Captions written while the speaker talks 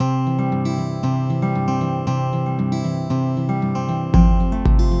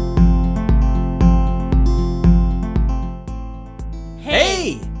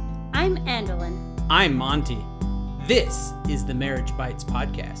I'm Monty. This is the Marriage Bites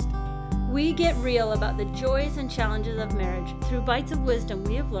podcast. We get real about the joys and challenges of marriage through bites of wisdom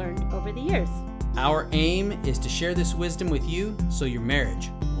we have learned over the years. Our aim is to share this wisdom with you so your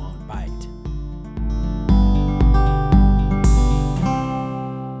marriage won't bite.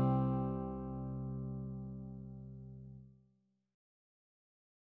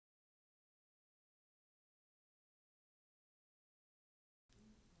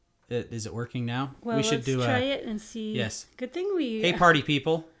 Is it working now? Well, let's try it and see. Yes. Good thing we... Hey, party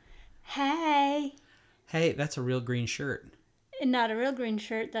people. Hey. Hey, that's a real green shirt. Not a real green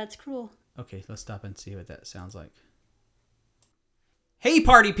shirt. That's cruel. Okay, let's stop and see what that sounds like. Hey,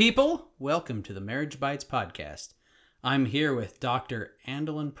 party people. Welcome to the Marriage Bites podcast. I'm here with Dr.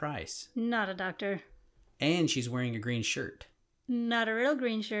 Andolyn Price. Not a doctor. And she's wearing a green shirt. Not a real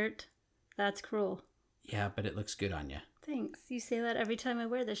green shirt. That's cruel. Yeah, but it looks good on you. Thanks. You say that every time I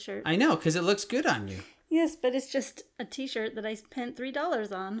wear this shirt. I know, because it looks good on you. Yes, but it's just a t-shirt that I spent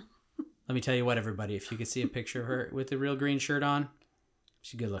 $3 on. Let me tell you what, everybody. If you could see a picture of her with the real green shirt on,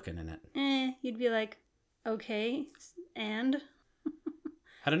 she's good looking in it. You'd be like, okay, and?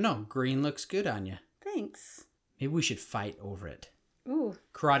 I don't know. Green looks good on you. Thanks. Maybe we should fight over it. Ooh.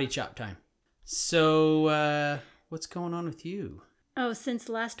 Karate chop time. So, what's going on with you? Oh, since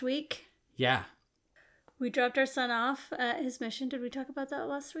last week? Yeah. We dropped our son off at his mission. Did we talk about that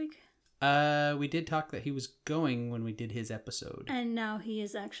last week? We did talk that he was going when we did his episode. And now he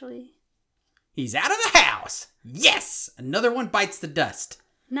is actually... He's out of the house! Yes! Another one bites the dust.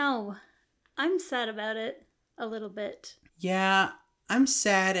 No. I'm sad about it. A little bit. Yeah, I'm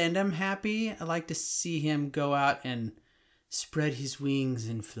sad and I'm happy. I like to see him go out and spread his wings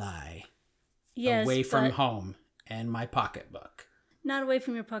and fly. Yes, away from home and my pocketbook. Not away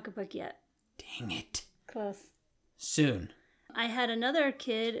from your pocketbook yet. Dang it. Close. Soon. I had another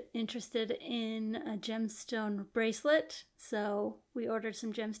kid interested in a gemstone bracelet, so we ordered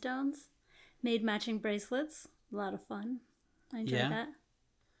some gemstones, made matching bracelets. A lot of fun. I enjoyed that.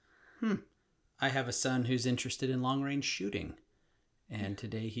 I have a son who's interested in long-range shooting, and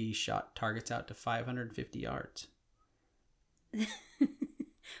today he shot targets out to 550 yards.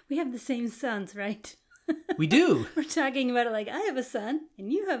 We have the same sons, right? We do. We're talking about it like, I have a son,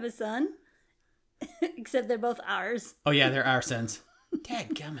 and you have a son. Except they're both ours. Oh, yeah, they're our sons.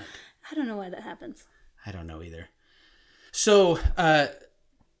 Dadgummit. I don't know why that happens. I don't know either. So,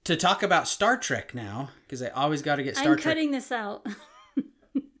 to talk about Star Trek now, because I always got to get Star Trek. I'm cutting this out.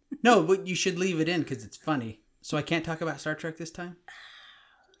 No, but you should leave it in because it's funny. So I can't talk about Star Trek this time?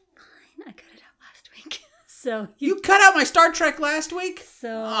 Fine, I cut it out last week. So you cut out my Star Trek last week?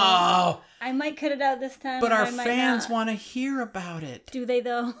 So oh, I might cut it out this time. But our fans want to hear about it. Do they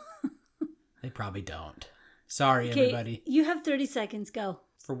though? They probably don't. Sorry, everybody. You have 30 seconds. Go.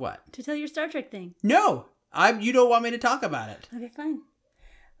 For what? To tell your Star Trek thing. No, you don't want me to talk about it. Okay, fine.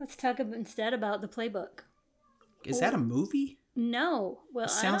 Let's talk instead about the Playbook. Is that a movie? No. Well, it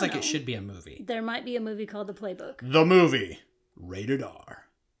sounds like it should be a movie. There might be a movie called The Playbook. The movie. Rated R.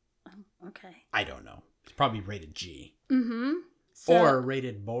 Oh, okay. I don't know. It's probably rated G. Mm-hmm. Or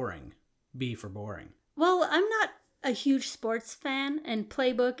rated boring. B for boring. Well, I'm not a huge sports fan, and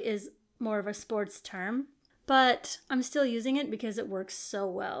Playbook is more of a sports term, but I'm still using it because it works so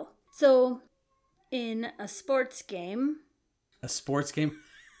well. So, in a sports game... A sports game?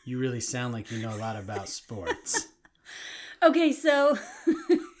 You really sound like you know a lot about sports. Okay, so...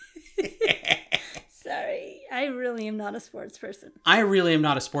 Sorry, I really am not a sports person. I really am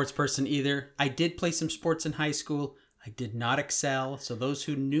not a sports person either. I did play some sports in high school. I did not excel, so those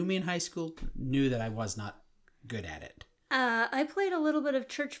who knew me in high school knew that I was not good at it. I played a little bit of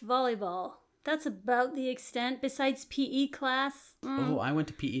church volleyball. That's about the extent, besides PE class. Oh, I went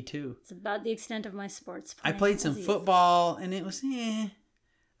to PE too. It's about the extent of my sports playing. I played some football, and it was I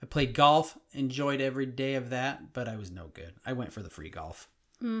played golf, enjoyed every day of that, but I was no good. I went for the free golf.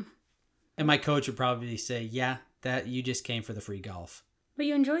 And my coach would probably say, yeah, that you just came for the free golf. But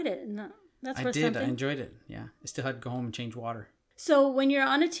you enjoyed it, and that's worth something. I enjoyed it, yeah. I still had to go home and change water. So when you're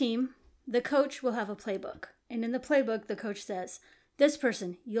on a team, the coach will have a playbook. And in the playbook, the coach says, this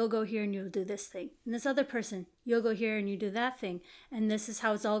person, you'll go here and you'll do this thing. And this other person, you'll go here and you do that thing. And this is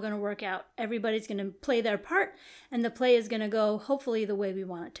how it's all going to work out. Everybody's going to play their part, and the play is going to go, hopefully, the way we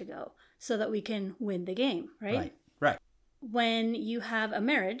want it to go, so that we can win the game, right? Right. When you have a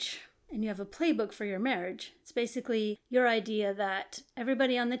marriage and you have a playbook for your marriage, it's basically your idea that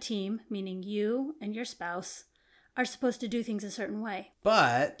everybody on the team, meaning you and your spouse, are supposed to do things a certain way.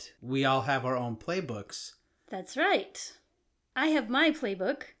 But we all have our own playbooks. That's right. I have my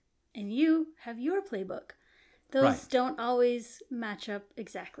playbook, and you have your playbook. Those Right. don't always match up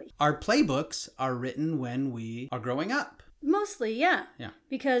exactly. Our playbooks are written when we are growing up. Mostly, yeah. Yeah.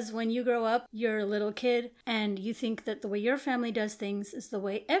 Because when you grow up, you're a little kid and you think that the way your family does things is the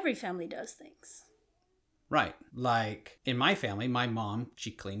way every family does things. Right. Like in my family, my mom,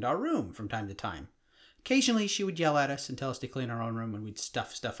 she cleaned our room from time to time. Occasionally, she would yell at us and tell us to clean our own room and we'd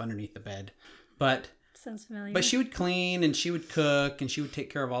stuff stuff underneath the bed. Sounds familiar. But she would clean and she would cook and she would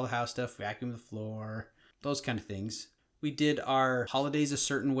take care of all the house stuff, vacuum the floor, those kind of things. We did our holidays a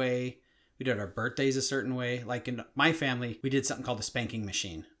certain way. We did our birthdays a certain way. Like in my family, we did something called the spanking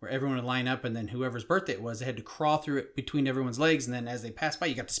machine, where everyone would line up and then whoever's birthday it was, they had to crawl through it between everyone's legs. And then as they passed by,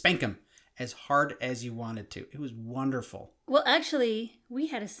 you got to spank them as hard as you wanted to. It was wonderful. Well, actually, we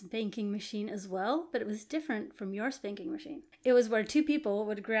had a spanking machine as well, but it was different from your spanking machine. It was where two people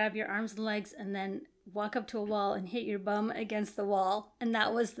would grab your arms and legs and then walk up to a wall and hit your bum against the wall. And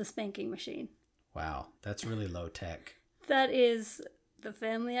that was the spanking machine. Wow, that's really low tech. That is the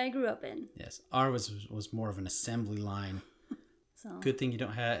family I grew up in. Yes, ours was more of an assembly line. So Good thing you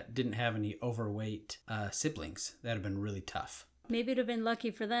didn't have any overweight siblings. That'd have been really tough. maybe it would have been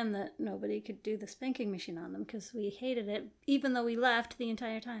lucky for them that nobody could do the spanking machine on them because we hated it, even though we laughed the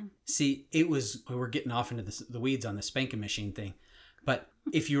entire time. See, we're getting off into the weeds on the spanking machine thing. But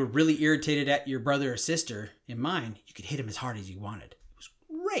if you were really irritated at your brother or sister, in mine, you could hit him as hard as you wanted. It was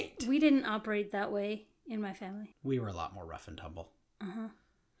great. We didn't operate that way in my family. We were a lot more rough and tumble.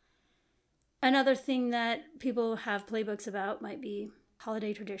 Another thing that people have playbooks about might be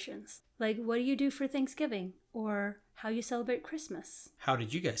holiday traditions. Like, what do you do for Thanksgiving? Or how you celebrate Christmas? How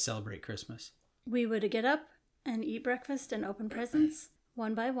did you guys celebrate Christmas? We would get up and eat breakfast and open presents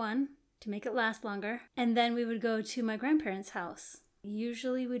one by one to make it last longer. And then we would go to my grandparents' house.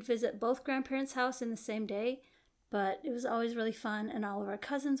 Usually we'd visit both grandparents' house in the same day, but it was always really fun, and all of our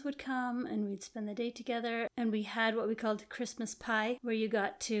cousins would come and we'd spend the day together. And we had what we called Christmas pie, where you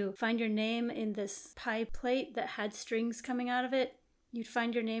got to find your name in this pie plate that had strings coming out of it. You'd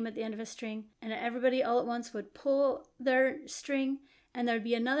find your name at the end of a string, and everybody all at once would pull their string, and there'd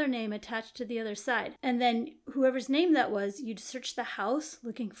be another name attached to the other side. And then whoever's name that was, you'd search the house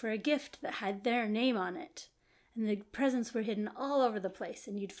looking for a gift that had their name on it. And the presents were hidden all over the place,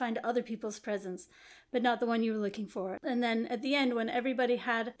 and you'd find other people's presents, but not the one you were looking for. And then at the end, when everybody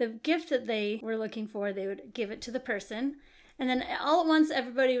had the gift that they were looking for, they would give it to the person. And then all at once,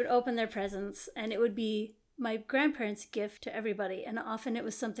 everybody would open their presents, and it would be my grandparents' gift to everybody. And often it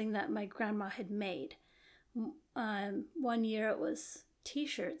was something that my grandma had made. One year it was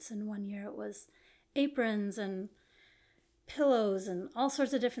t-shirts, and one year it was aprons and pillows and all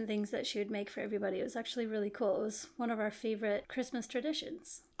sorts of different things that she would make for everybody. It was actually really cool. It was one of our favorite Christmas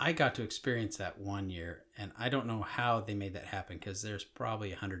traditions. I got to experience that one year, and I don't know how they made that happen because there's probably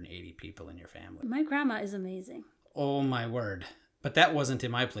 180 people in your family. My grandma is amazing. Oh my word. But that wasn't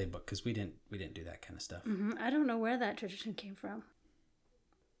in my playbook because we didn't do that kind of stuff. I don't know where that tradition came from.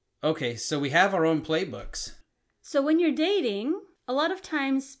 Okay, so we have our own playbooks. So when you're dating, a lot of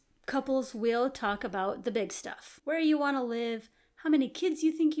times couples will talk about the big stuff. Where you want to live, how many kids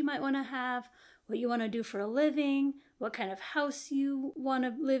you think you might want to have, what you want to do for a living, what kind of house you want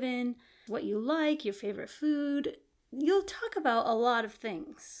to live in, what you like, your favorite food. You'll talk about a lot of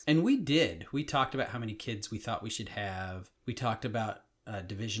things. And we did. We talked about how many kids we thought we should have. We talked about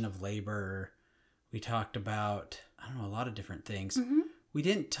division of labor. We talked about, a lot of different things. We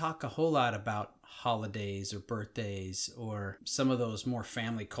didn't talk a whole lot about holidays or birthdays or some of those more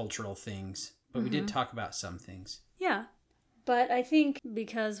family cultural things, but we did talk about some things. Yeah. But I think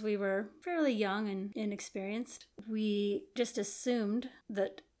because we were fairly young and inexperienced, we just assumed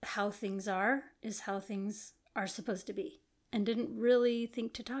that how things are is how things are supposed to be, and didn't really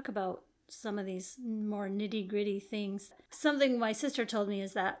think to talk about some of these more nitty-gritty things. Something my sister told me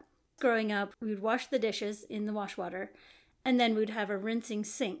is that growing up, we would wash the dishes in the wash water, and then we'd have a rinsing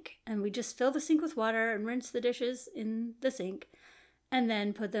sink, and we'd just fill the sink with water and rinse the dishes in the sink, and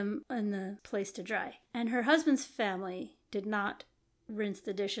then put them in the place to dry. And her husband's family did not rinse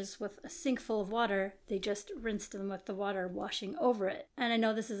the dishes with a sink full of water. They just rinsed them with the water washing over it. And I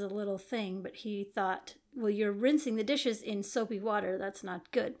know this is a little thing, but he thought, well, you're rinsing the dishes in soapy water. That's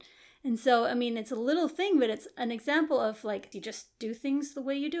not good. And so, it's a little thing, but it's an example of you just do things the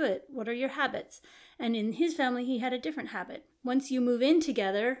way you do it. What are your habits? And in his family, he had a different habit. Once you move in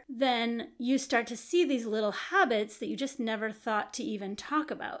together, then you start to see these little habits that you just never thought to even talk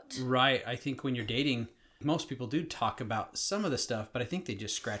about. Right. I think when you're dating, most people do talk about some of the stuff, but I think they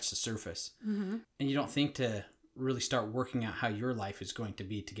just scratch the surface. And you don't think to really start working out how your life is going to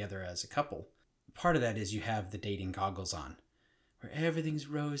be together as a couple. Part of that is you have the dating goggles on, where everything's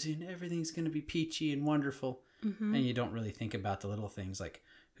rosy and everything's going to be peachy and wonderful. Mm-hmm. And you don't really think about the little things like,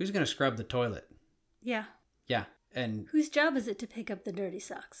 who's going to scrub the toilet? Yeah. Yeah. And Whose job is it to pick up the dirty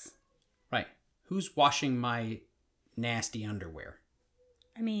socks? right. Who's washing my nasty underwear?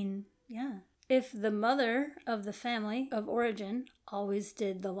 I mean, yeah. If the mother of the family of origin always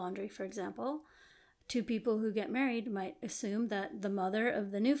did the laundry, for example, two people who get married might assume that the mother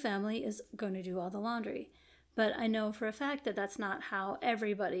of the new family is going to do all the laundry. But I know for a fact that that's not how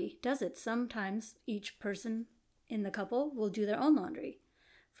everybody does it. Sometimes each person in the couple will do their own laundry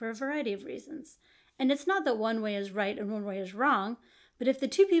for a variety of reasons. And it's not that one way is right and one way is wrong, but if the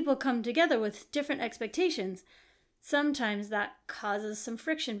two people come together with different expectations, sometimes that causes some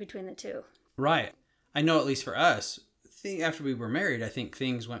friction between the two. Right. I know, at least for us, after we were married, I think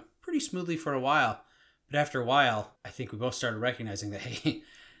things went pretty smoothly for a while. But after a while, I think we both started recognizing that, hey,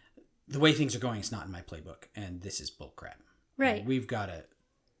 the way things are going is not in my playbook, and this is bullcrap. Right. And we've got to...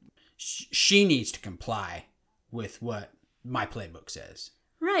 She needs to comply with what my playbook says.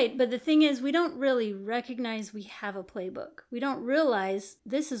 Right, but the thing is, we don't really recognize we have a playbook. We don't realize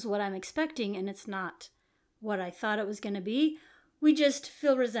this is what I'm expecting, and it's not what I thought it was going to be. We just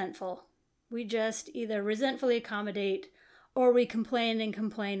feel resentful. We just either resentfully accommodate, or we complain and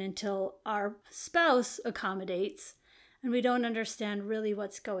complain until our spouse accommodates, and we don't understand really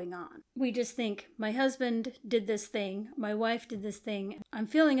what's going on. We just think, my husband did this thing, my wife did this thing, I'm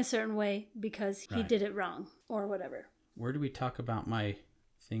feeling a certain way because he did it wrong, or whatever. Where do we talk about my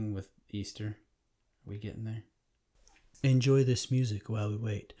thing with Easter? Are we getting there? Enjoy this music while we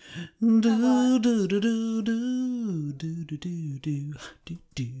wait. Do do do do do do do do do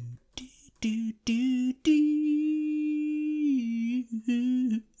do do do do.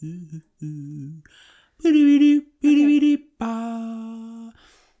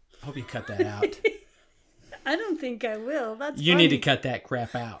 Hope you cut that out. I don't think I will. That's You funny. need to cut that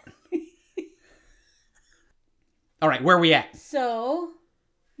crap out. All right, where are we at? So,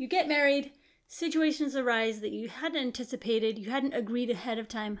 you get married, situations arise that you hadn't anticipated, you hadn't agreed ahead of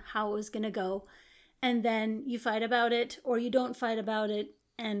time how it was going to go, and then you fight about it, or you don't fight about it,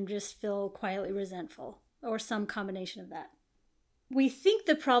 and just feel quietly resentful, or some combination of that. We think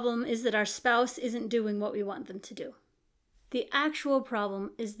the problem is that our spouse isn't doing what we want them to do. The actual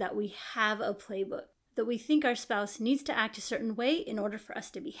problem is that we have a playbook, that we think our spouse needs to act a certain way in order for us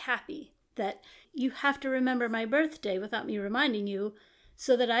to be happy, that you have to remember my birthday without me reminding you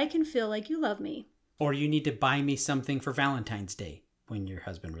so that I can feel like you love me. Or you need to buy me something for Valentine's Day when your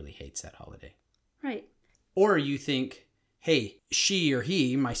husband really hates that holiday. Right. Or you think, hey, she or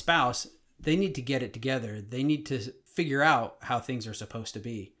he, my spouse, they need to get it together. They need to figure out how things are supposed to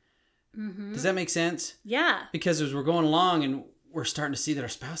be. Mm-hmm. Does that make sense? Yeah. Because as we're going along and we're starting to see that our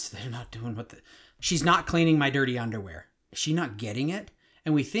spouse, they're not doing she's not cleaning my dirty underwear. Is she not getting it?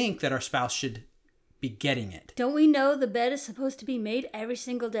 And we think that our spouse should be getting it. Don't we know the bed is supposed to be made every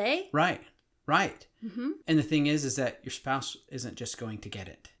single day? Right. Mm-hmm. And the thing is that your spouse isn't just going to get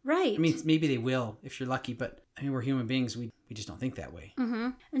it. Right. I mean, maybe they will if you're lucky, but I mean, we're human beings. We just don't think that way. Mm-hmm.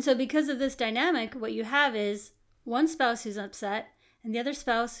 And so because of this dynamic, what you have is one spouse who's upset and the other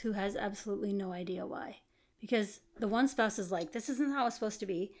spouse who has absolutely no idea why. Because the one spouse is like, this isn't how it's supposed to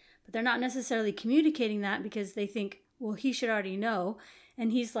be, but they're not necessarily communicating that because they think, well, he should already know.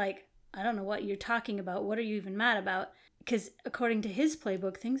 And he's like, I don't know what you're talking about. What are you even mad about? Because according to his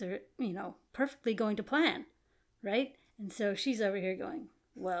playbook, things are, perfectly going to plan, right? And so she's over here going,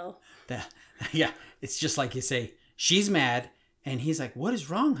 well. Yeah, it's just like you say, she's mad, and he's like, what is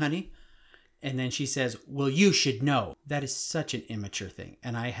wrong, honey? And then she says, well, you should know. That is such an immature thing,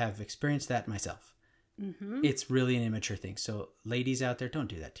 and I have experienced that myself. Mm-hmm. It's really an immature thing. So ladies out there, don't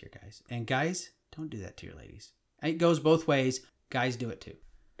do that to your guys. And guys, don't do that to your ladies. It goes both ways. Guys do it too.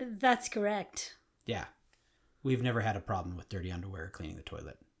 That's correct. Yeah. We've never had a problem with dirty underwear or cleaning the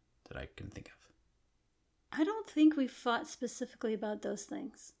toilet that I can think of. I don't think we fought specifically about those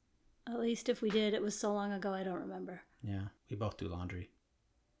things. At least if we did, it was so long ago I don't remember. Yeah, we both do laundry.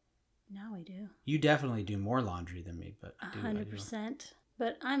 Now we do. You definitely do more laundry than me, but 100%.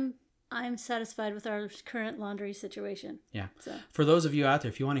 But I'm satisfied with our current laundry situation. Yeah. So. For those of you out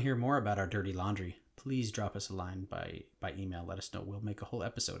there, if you want to hear more about our dirty laundry, please drop us a line by email. Let us know. We'll make a whole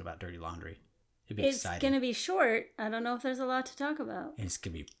episode about dirty laundry. It'd be exciting. It's going to be short. I don't know if there's a lot to talk about. It's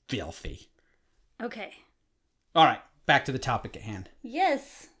going to be filthy. Okay. All right. Back to the topic at hand.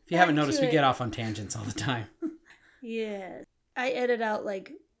 Yes. If you haven't noticed, we get off on tangents all the time. Yes. I edit out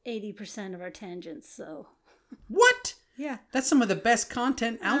like 80% of our tangents, so. What? Yeah. That's some of the best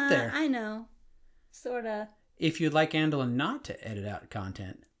content out there. I know. Sorta. If you'd like Angela not to edit out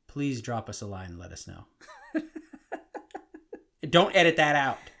content, please drop us a line and let us know. Don't edit that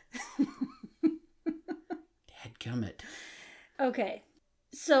out. gummit. Okay.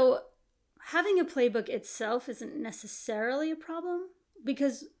 So having a playbook itself isn't necessarily a problem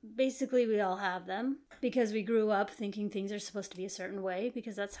because basically we all have them because we grew up thinking things are supposed to be a certain way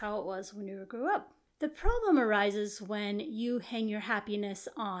because that's how it was when we grew up. The problem arises when you hang your happiness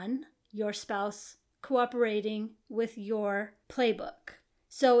on your spouse cooperating with your playbook.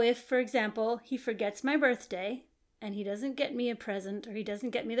 So if, for example, he forgets my birthday and he doesn't get me a present or he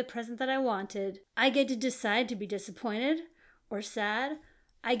doesn't get me the present that I wanted, I get to decide to be disappointed or sad.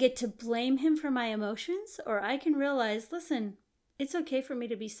 I get to blame him for my emotions, or I can realize, listen, it's okay for me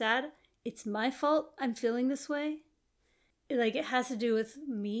to be sad. It's my fault I'm feeling this way. Like, it has to do with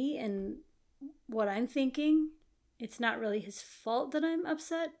me and what I'm thinking. It's not really his fault that I'm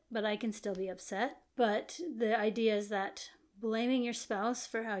upset, but I can still be upset. But the idea is that blaming your spouse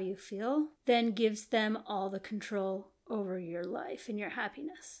for how you feel then gives them all the control over your life and your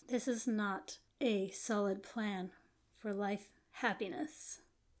happiness. This is not a solid plan for life happiness.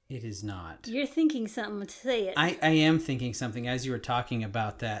 It is not. You're thinking something to say it. I am thinking something. As you were talking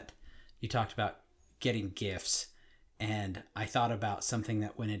about that, you talked about getting gifts. And I thought about something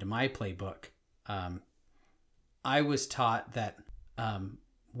that went into my playbook. I was taught that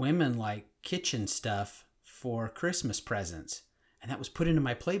women like kitchen stuff for Christmas presents. And that was put into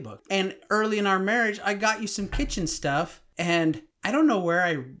my playbook. And early in our marriage, I got you some kitchen stuff. And I don't know where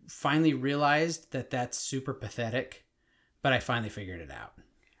I finally realized that that's super pathetic. But I finally figured it out.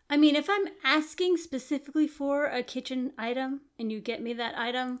 I mean, if I'm asking specifically for a kitchen item and you get me that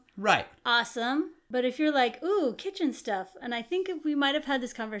item, right, awesome. But if you're like, ooh, kitchen stuff, and I think if we might have had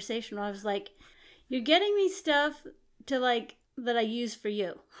this conversation where I was like, you're getting me stuff to like that I use for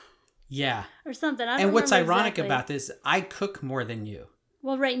you. Yeah. Or something. I don't and what's remember ironic exactly. about this, I cook more than you.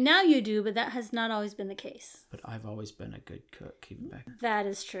 Well, right now you do, but that has not always been the case. But I've always been a good cook, even back then. That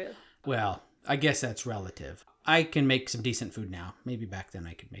is true. Well, I guess that's relative. I can make some decent food now. Maybe back then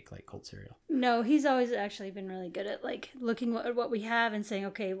I could make like cold cereal. No, he's always actually been really good at like looking at what we have and saying,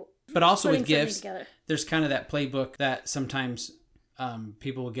 okay. But also with gifts, together. There's kind of that playbook that sometimes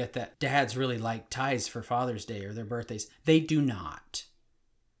people will get that dads really like ties for Father's Day or their birthdays. They do not.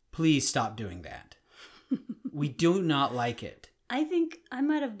 Please stop doing that. We do not like it. I think I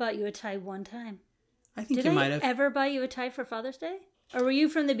might have bought you a tie one time. I think Did you I might have. ever buy you a tie for Father's Day? Or were you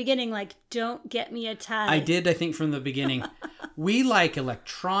from the beginning like, don't get me a tie? I did, I think, from the beginning. We like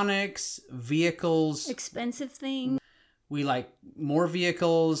electronics, vehicles. Expensive things. We like more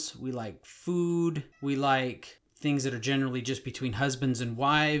vehicles. We like food. We like things that are generally just between husbands and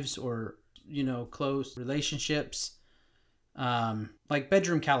wives or, you know, close relationships. Like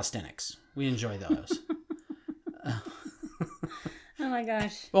bedroom calisthenics. We enjoy those. Oh my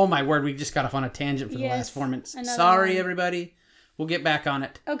gosh. Oh my word, we just got off on a tangent for the last 4 minutes. Sorry, everybody. We'll get back on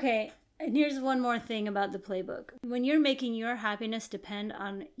it. Okay, and here's one more thing about the playbook. When you're making your happiness depend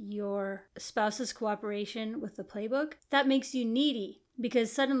on your spouse's cooperation with the playbook, that makes you needy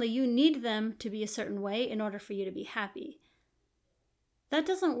because suddenly you need them to be a certain way in order for you to be happy. That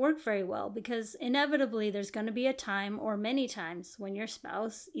doesn't work very well because inevitably there's going to be a time or many times when your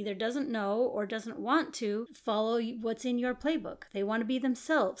spouse either doesn't know or doesn't want to follow what's in your playbook. They want to be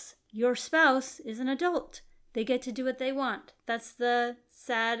themselves. Your spouse is an adult. They get to do what they want. That's the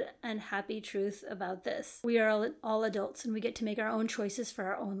sad and happy truth about this. We are all adults and we get to make our own choices for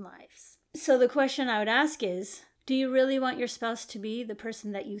our own lives. So the question I would ask is, do you really want your spouse to be the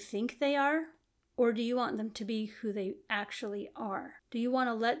person that you think they are? Or do you want them to be who they actually are? Do you want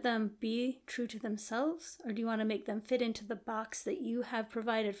to let them be true to themselves? Or do you want to make them fit into the box that you have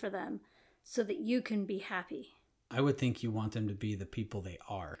provided for them so that you can be happy? I would think you want them to be the people they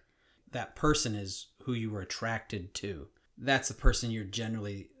are. That person is who you were attracted to. That's the person you're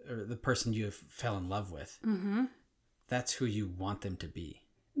generally, or the person you fell in love with. Mm-hmm. That's who you want them to be.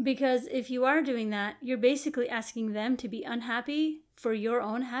 Because if you are doing that, you're basically asking them to be unhappy for your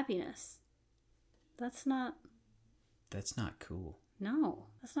own happiness. That's not cool. No,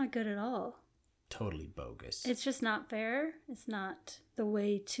 that's not good at all. Totally bogus. It's just not fair. It's not the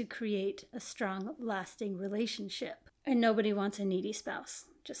way to create a strong, lasting relationship. And nobody wants a needy spouse.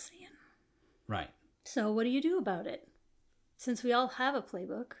 Just saying. Right. So what do you do about it? Since we all have a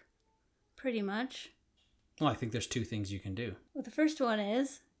playbook, pretty much. Well, I think there's 2 things you can do. Well, the first one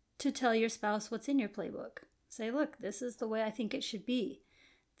is to tell your spouse what's in your playbook. Say, look, this is the way I think it should be.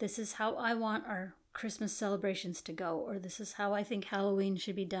 This is how I want our Christmas celebrations to go, or this is how I think Halloween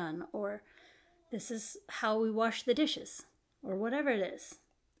should be done, or this is how we wash the dishes, or whatever it is.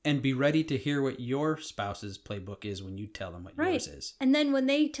 And be ready to hear what your spouse's playbook is when you tell them what yours is. And then when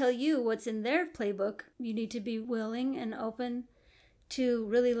they tell you what's in their playbook, you need to be willing and open to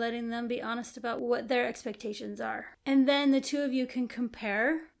really letting them be honest about what their expectations are. And then the two of you can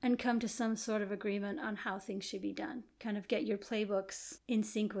compare and come to some sort of agreement on how things should be done. Kind of get your playbooks in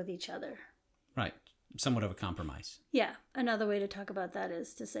sync with each other. Right. Somewhat of a compromise. Yeah. Another way to talk about that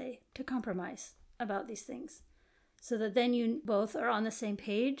is to say, to compromise about these things. So that then you both are on the same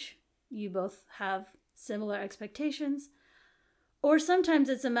page. You both have similar expectations. Or sometimes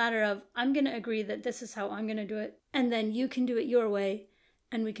it's a matter of, I'm going to agree that this is how I'm going to do it, and then you can do it your way,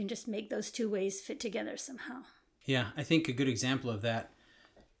 and we can just make those two ways fit together somehow. Yeah, I think a good example of that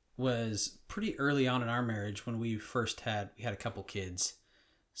was pretty early on in our marriage when we had a couple kids.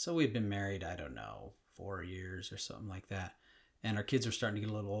 So we'd been married, I don't know, 4 years or something like that. And our kids were starting to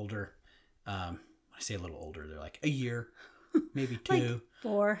get a little older. I say a little older, they're like a year, maybe 2. Like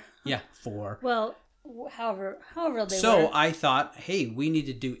 4. Yeah, 4. Well, however they were. So I thought, hey, we need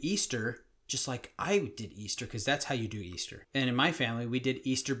to do Easter just like I did Easter, because that's how you do Easter. And in my family, we did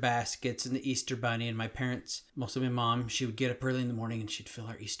Easter baskets and the Easter bunny. And my parents, mostly my mom, she would get up early in the morning and she'd fill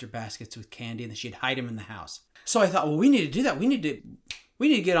our Easter baskets with candy, and then she'd hide them in the house. So I thought, well, we need to do that. We need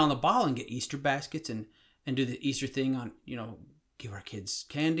to get on the ball and get Easter baskets and do the Easter thing on, give our kids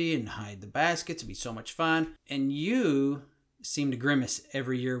candy and hide the baskets. It'd be so much fun. And you seemed to grimace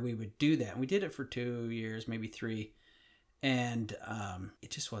every year we would do that. And we did it for 2 years, maybe 3. And it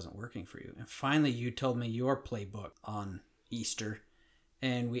just wasn't working for you. And finally, you told me your playbook on Easter.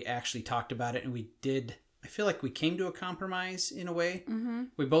 And we actually talked about it. And I feel like we came to a compromise in a way. Mm-hmm.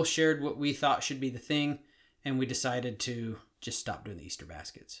 We both shared what we thought should be the thing. And we decided to just stop doing the Easter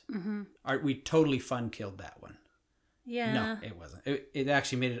baskets. Mm-hmm. We totally fun killed that one. Yeah. No, it wasn't. It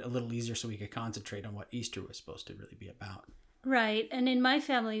actually made it a little easier so we could concentrate on what Easter was supposed to really be about. Right. And in my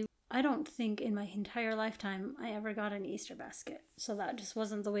family, I don't think in my entire lifetime I ever got an Easter basket. So that just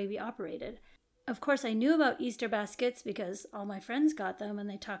wasn't the way we operated. Of course, I knew about Easter baskets because all my friends got them and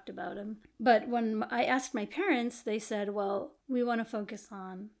they talked about them. But when I asked my parents, they said, well, we want to focus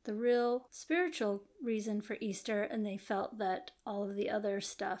on the real spiritual reason for Easter. And they felt that all of the other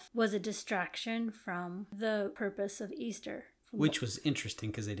stuff was a distraction from the purpose of Easter. Which was interesting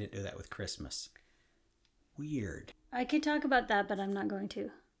because they didn't do that with Christmas. Weird. I could talk about that, but I'm not going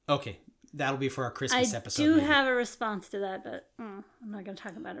to. Okay. That'll be for our Christmas episode. I do have a response to that, but I'm not going to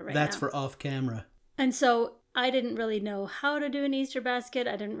talk about it right now. That's for off camera. And so I didn't really know how to do an Easter basket.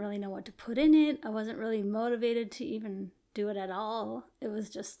 I didn't really know what to put in it. I wasn't really motivated to even do it at all. It was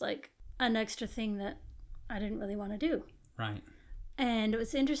just like an extra thing that I didn't really want to do. Right. And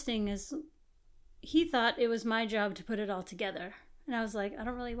what's interesting is he thought it was my job to put it all together. And I was like, I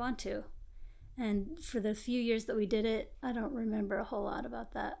don't really want to. And for the few years that we did it, I don't remember a whole lot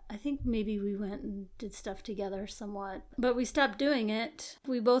about that. I think maybe we went and did stuff together somewhat. But we stopped doing it.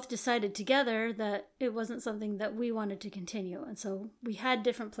 We both decided together that it wasn't something that we wanted to continue. And so we had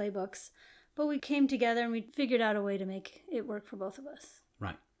different playbooks, but we came together and we figured out a way to make it work for both of us.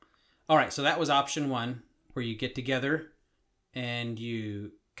 Right. All right. So that was option 1, where you get together and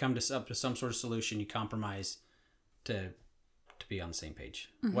you come up to some sort of solution. You compromise to be on the same page.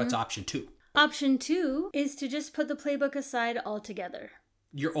 Mm-hmm. What's option 2? Option 2 is to just put the playbook aside altogether.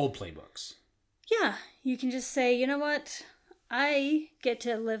 Your old playbooks. Yeah, you can just say, you know what? I get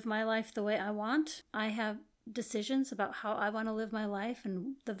to live my life the way I want. I have decisions about how I want to live my life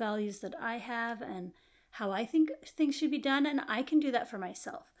and the values that I have and how I think things should be done, and I can do that for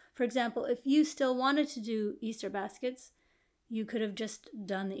myself. For example, if you still wanted to do Easter baskets, you could have just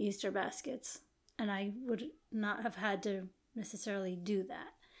done the Easter baskets, and I would not have had to necessarily do that.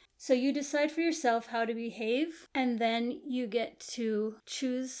 So you decide for yourself how to behave, and then you get to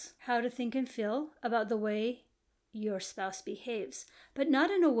choose how to think and feel about the way your spouse behaves, but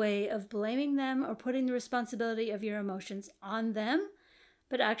not in a way of blaming them or putting the responsibility of your emotions on them,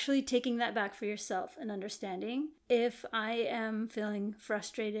 but actually taking that back for yourself and understanding if I am feeling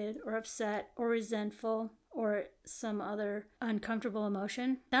frustrated or upset or resentful or some other uncomfortable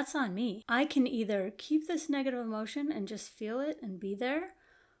emotion, that's on me. I can either keep this negative emotion and just feel it and be there,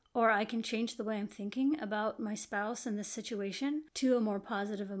 or I can change the way I'm thinking about my spouse and this situation to a more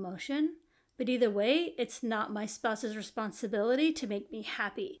positive emotion. But either way, it's not my spouse's responsibility to make me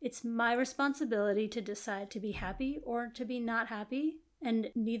happy. It's my responsibility to decide to be happy or to be not happy. And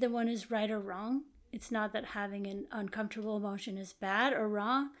neither one is right or wrong. It's not that having an uncomfortable emotion is bad or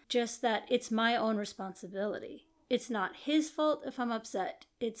wrong, just that it's my own responsibility. It's not his fault if I'm upset,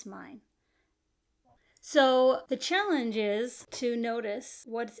 it's mine. So the challenge is to notice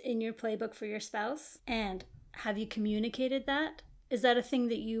what's in your playbook for your spouse, and have you communicated that? Is that a thing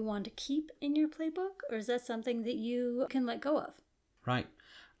that you want to keep in your playbook, or is that something that you can let go of? Right.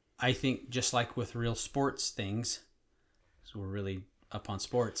 I think just like with real sports things, so we're really up on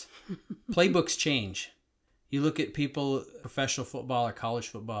sports. Playbooks change. You look at people, professional football or college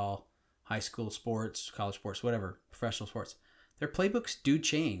football, high school sports, college sports, whatever, professional sports. Their playbooks do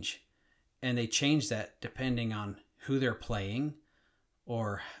change. And they change that depending on who they're playing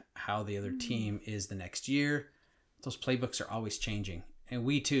or how the other team is the next year. Those playbooks are always changing. And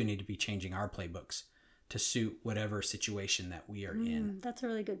we too need to be changing our playbooks to suit whatever situation that we are in. That's a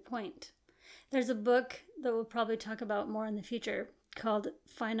really good point. There's a book that we'll probably talk about more in the future called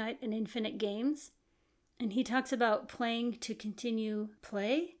Finite and Infinite Games. And he talks about playing to continue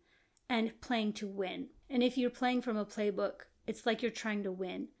play and playing to win. And if you're playing from a playbook, it's like you're trying to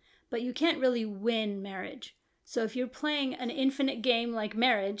win. But you can't really win marriage. So if you're playing an infinite game like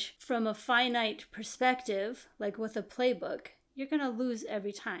marriage from a finite perspective, like with a playbook, you're going to lose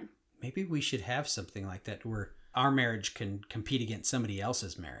every time. Maybe we should have something like that where our marriage can compete against somebody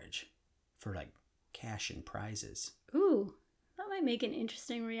else's marriage for like cash and prizes. Ooh, that might make an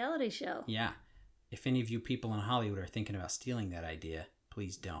interesting reality show. Yeah. If any of you people in Hollywood are thinking about stealing that idea,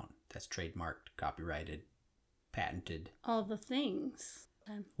 please don't. That's trademarked, copyrighted, patented. All the things.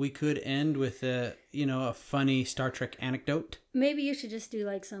 We could end with a funny Star Trek anecdote. Maybe you should just do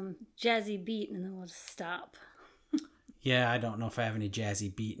like some jazzy beat and then we'll just stop. Yeah, I don't know if I have any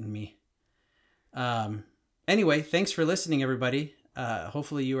jazzy beat in me. Anyway, thanks for listening, everybody.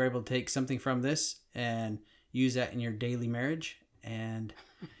 Hopefully you were able to take something from this and use that in your daily marriage. And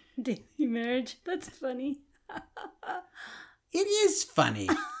daily marriage? That's funny. It is funny.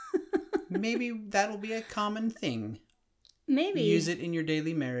 Maybe that'll be a common thing. Maybe. Use it in your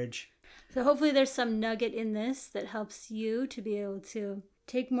daily marriage. So hopefully there's some nugget in this that helps you to be able to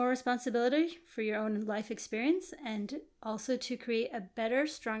take more responsibility for your own life experience and also to create a better,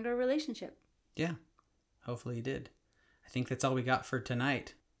 stronger relationship. Yeah. Hopefully you did. I think that's all we got for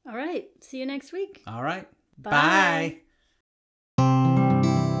tonight. All right. See you next week. All right. Bye.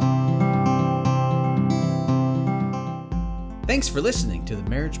 Thanks for listening to the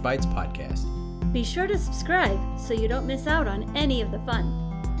Marriage Bites podcast. Be sure to subscribe so you don't miss out on any of the fun.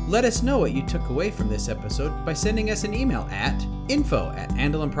 Let us know what you took away from this episode by sending us an email at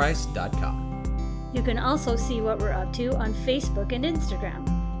info@andelandprice.com. You can also see what we're up to on Facebook and Instagram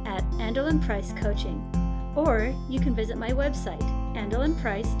at Andel & Price Coaching. Or you can visit my website,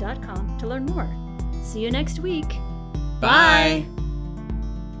 andelandprice.com, to learn more. See you next week. Bye.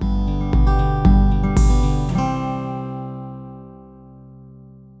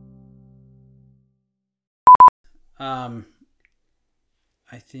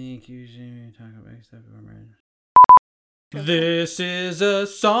 I think usually talk about stuff before marriage. This is a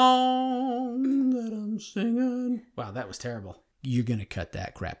song that I'm singing. Wow, that was terrible. You're going to cut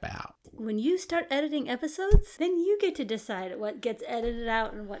that crap out. When you start editing episodes, then you get to decide what gets edited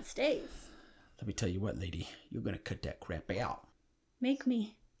out and what stays. Let me tell you what, lady. You're going to cut that crap out. Make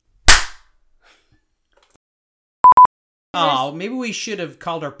me. Oh, maybe we should have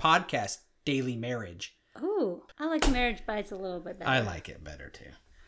called our podcast Daily Marriage. Ooh, I like Marriage Bites a little bit better. I like it better too.